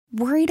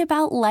Worried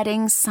about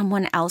letting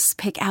someone else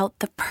pick out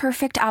the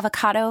perfect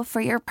avocado for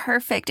your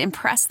perfect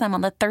impress them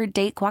on the third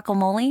date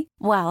guacamole?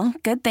 Well,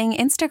 good thing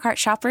Instacart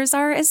shoppers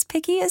are as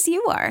picky as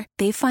you are.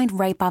 They find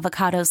ripe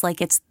avocados like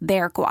it's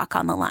their guac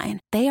on the line.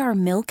 They are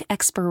milk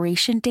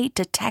expiration date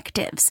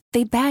detectives.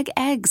 They bag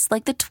eggs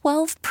like the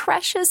 12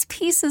 precious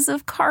pieces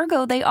of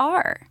cargo they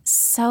are.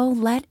 So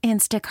let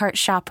Instacart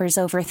shoppers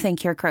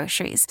overthink your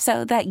groceries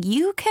so that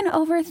you can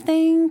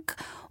overthink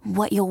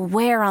what you'll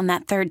wear on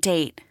that third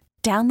date.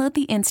 Download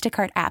the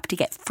Instacart app to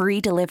get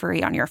free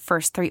delivery on your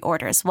first 3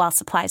 orders while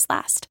supplies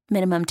last.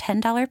 Minimum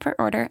 $10 per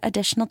order.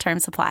 Additional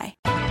terms apply.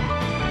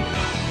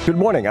 Good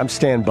morning. I'm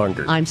Stan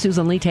Bunger. I'm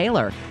Susan Lee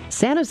Taylor.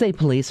 San Jose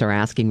police are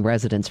asking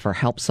residents for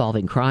help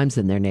solving crimes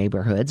in their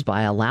neighborhoods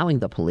by allowing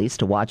the police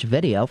to watch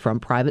video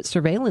from private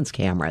surveillance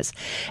cameras.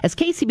 As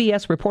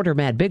KCBS reporter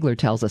Matt Bigler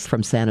tells us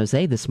from San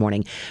Jose this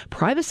morning,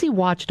 privacy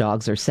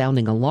watchdogs are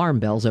sounding alarm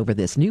bells over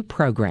this new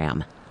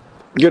program.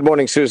 Good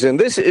morning, Susan.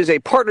 This is a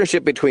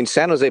partnership between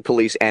San Jose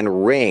Police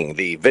and Ring,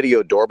 the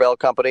video doorbell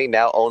company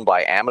now owned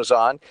by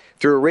Amazon.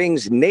 Through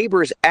Ring's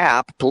Neighbors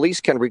app, police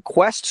can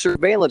request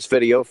surveillance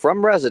video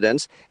from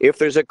residents if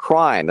there's a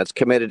crime that's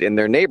committed in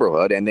their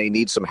neighborhood and they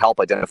need some help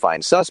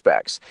identifying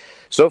suspects.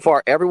 So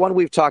far, everyone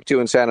we've talked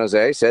to in San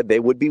Jose said they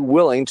would be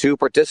willing to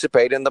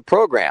participate in the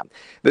program.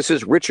 This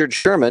is Richard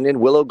Sherman in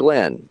Willow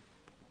Glen.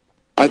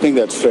 I think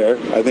that's fair.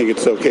 I think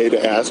it's okay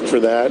to ask for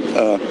that.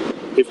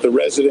 If the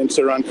residents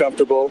are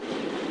uncomfortable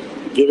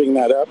giving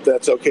that up,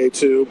 that's okay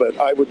too. But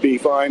I would be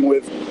fine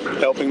with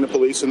helping the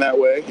police in that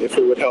way if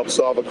it would help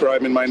solve a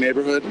crime in my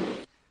neighborhood.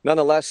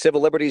 Nonetheless,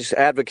 civil liberties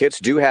advocates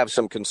do have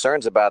some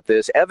concerns about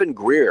this. Evan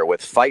Greer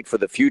with Fight for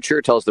the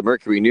Future tells the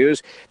Mercury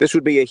News this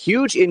would be a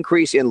huge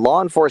increase in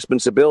law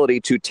enforcement's ability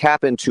to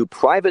tap into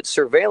private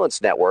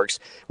surveillance networks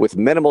with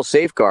minimal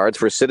safeguards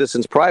for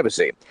citizens'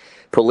 privacy.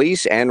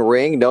 Police and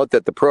Ring note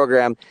that the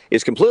program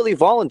is completely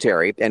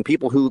voluntary and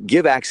people who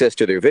give access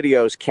to their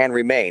videos can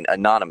remain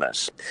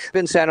anonymous.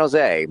 In San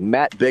Jose,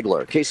 Matt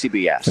Bigler,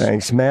 KCBS.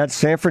 Thanks, Matt.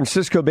 San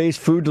Francisco-based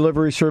food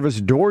delivery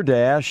service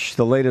DoorDash,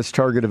 the latest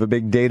target of a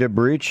big data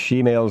breach.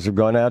 Emails have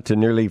gone out to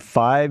nearly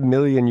 5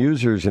 million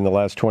users in the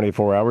last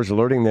 24 hours,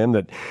 alerting them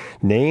that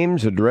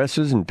names,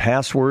 addresses, and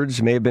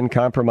passwords may have been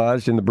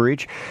compromised in the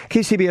breach.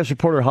 KCBS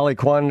reporter Holly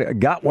Kwan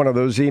got one of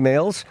those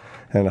emails.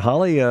 And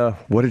Holly,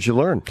 what did you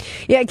learn?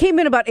 Yeah, it came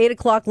in about 8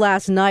 o'clock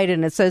last night,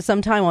 and it says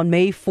sometime on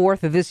May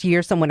 4th of this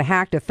year, someone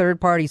hacked a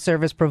third-party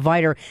service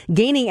provider,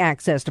 gaining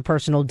access to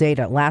personal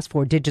data, last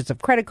 4 digits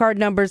of credit card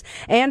numbers,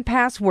 and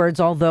passwords,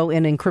 although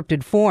in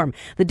encrypted form.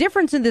 The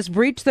difference in this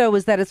breach, though,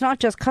 is that it's not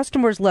just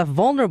customers left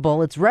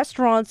vulnerable, it's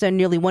restaurants and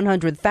nearly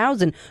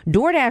 100,000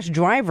 DoorDash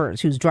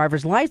drivers whose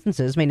driver's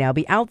licenses may now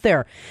be out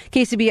there.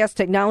 KCBS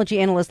technology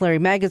analyst Larry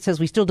Magid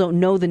says we still don't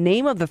know the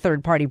name of the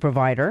third-party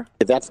provider.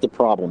 That's the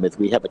problem, is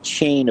we have a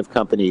chain of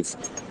companies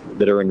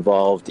that are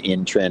involved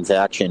in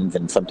transactions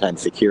and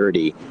sometimes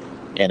security.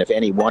 And if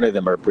any one of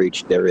them are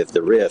breached, there is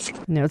the risk.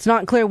 Now, it's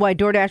not clear why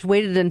DoorDash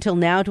waited until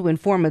now to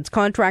inform its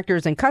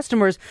contractors and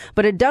customers,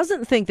 but it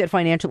doesn't think that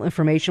financial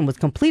information was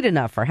complete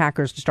enough for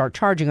hackers to start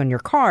charging on your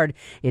card.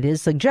 It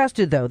is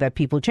suggested, though, that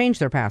people change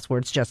their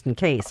passwords just in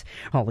case.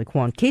 Holly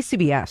Kwan,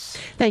 KCBS.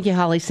 Thank you,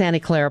 Holly. Santa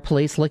Clara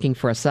police looking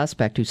for a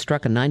suspect who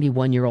struck a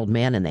 91-year-old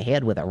man in the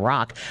head with a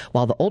rock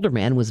while the older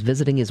man was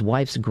visiting his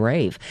wife's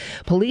grave.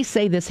 Police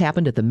say this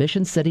happened at the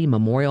Mission City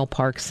Memorial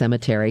Park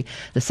Cemetery.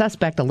 The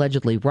suspect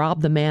allegedly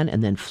robbed the man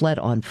and then fled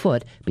on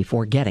foot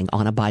before getting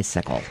on a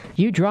bicycle.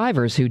 You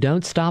drivers who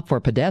don't stop for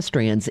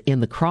pedestrians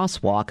in the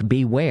crosswalk,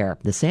 beware.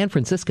 The San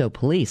Francisco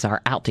police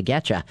are out to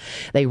get you.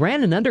 They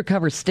ran an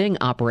undercover sting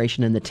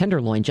operation in the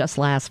Tenderloin just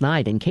last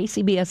night, and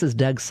KCBS's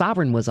Doug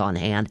Sovereign was on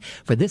hand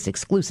for this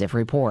exclusive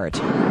report.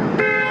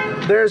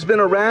 There's been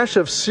a rash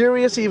of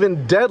serious,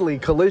 even deadly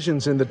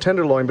collisions in the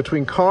Tenderloin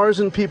between cars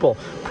and people,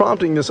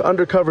 prompting this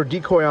undercover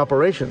decoy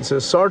operation,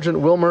 says Sergeant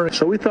Wilmer.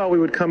 So we thought we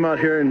would come out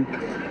here and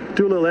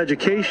do a little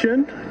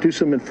education, do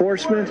some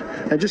enforcement,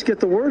 and just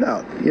get the word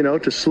out,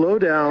 to slow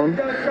down,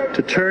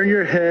 to turn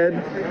your head.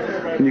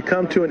 When you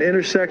come to an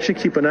intersection,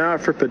 keep an eye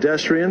out for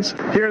pedestrians.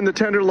 Here in the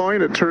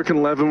Tenderloin at Turk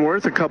and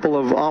Leavenworth, a couple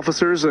of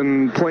officers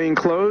in plain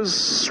clothes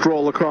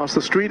stroll across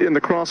the street in the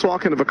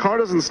crosswalk, and if a car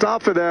doesn't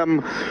stop for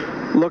them,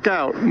 look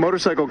out.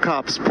 Motorcycle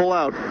cops, pull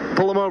out,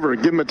 pull them over,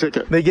 give them a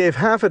ticket. They gave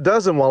half a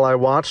dozen while I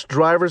watched,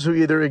 drivers who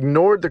either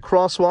ignored the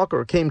crosswalk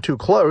or came too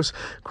close,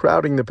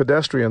 crowding the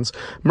pedestrians.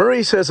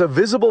 Murray says a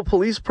visible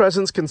police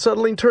presence can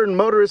suddenly turn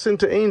motorists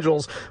into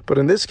angels, but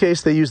in this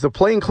case they use the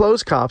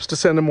plainclothes cops to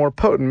send a more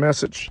potent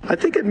message. I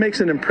think it makes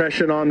an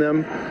impression on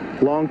them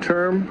long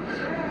term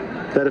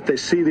that if they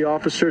see the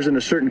officers in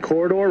a certain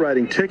corridor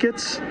writing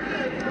tickets,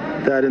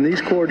 that in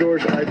these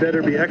corridors I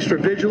better be extra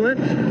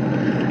vigilant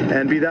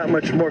and be that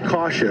much more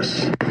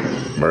cautious.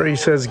 Murray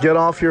says get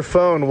off your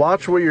phone,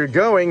 watch where you're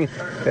going,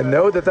 and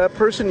know that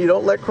person you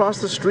don't let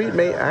cross the street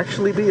may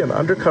actually be an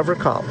undercover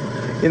cop.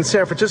 In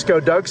San Francisco,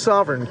 Doug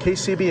Sovereign,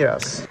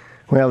 KCBS.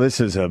 Well,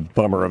 this is a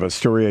bummer of a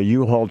story. A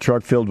U-Haul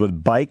truck filled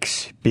with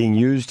bikes being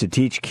used to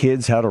teach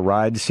kids how to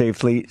ride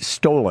safely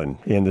stolen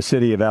in the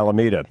city of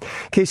Alameda.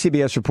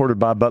 KCBS reporter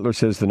Bob Butler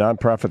says the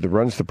nonprofit that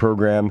runs the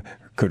program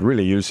could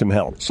really use some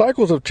help.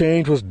 Cycles of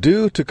Change was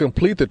due to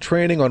complete the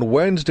training on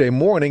Wednesday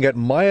morning at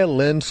Maya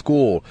Lin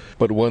School.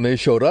 But when they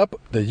showed up,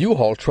 the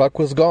U-Haul truck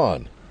was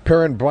gone.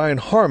 Parent Brian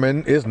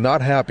Harmon is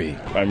not happy.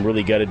 I'm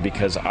really gutted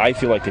because I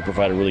feel like they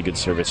provide a really good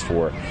service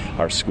for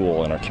our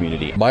school and our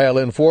community. Maya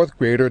Lin fourth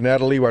grader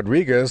Natalie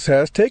Rodriguez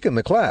has taken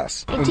the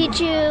class. They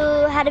teach you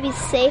how to be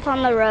safe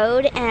on the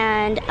road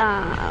and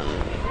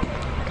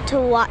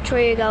to watch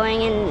where you're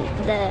going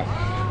and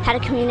how to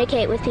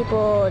communicate with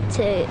people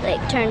to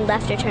turn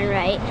left or turn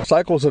right.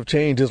 Cycles of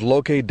Change's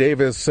Loke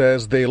Davis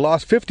says they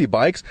lost 50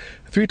 bikes,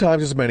 3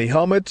 times as many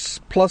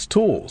helmets, plus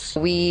tools.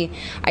 We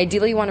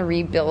ideally want to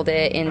rebuild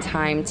it in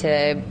time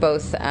to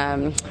both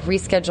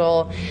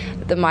reschedule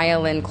the Maya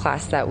Lin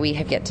class that we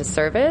have yet to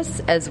service,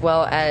 as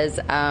well as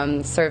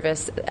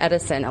service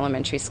Edison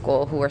Elementary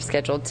School, who we're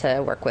scheduled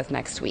to work with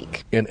next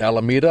week. In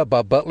Alameda,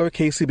 Bob Butler,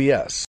 KCBS.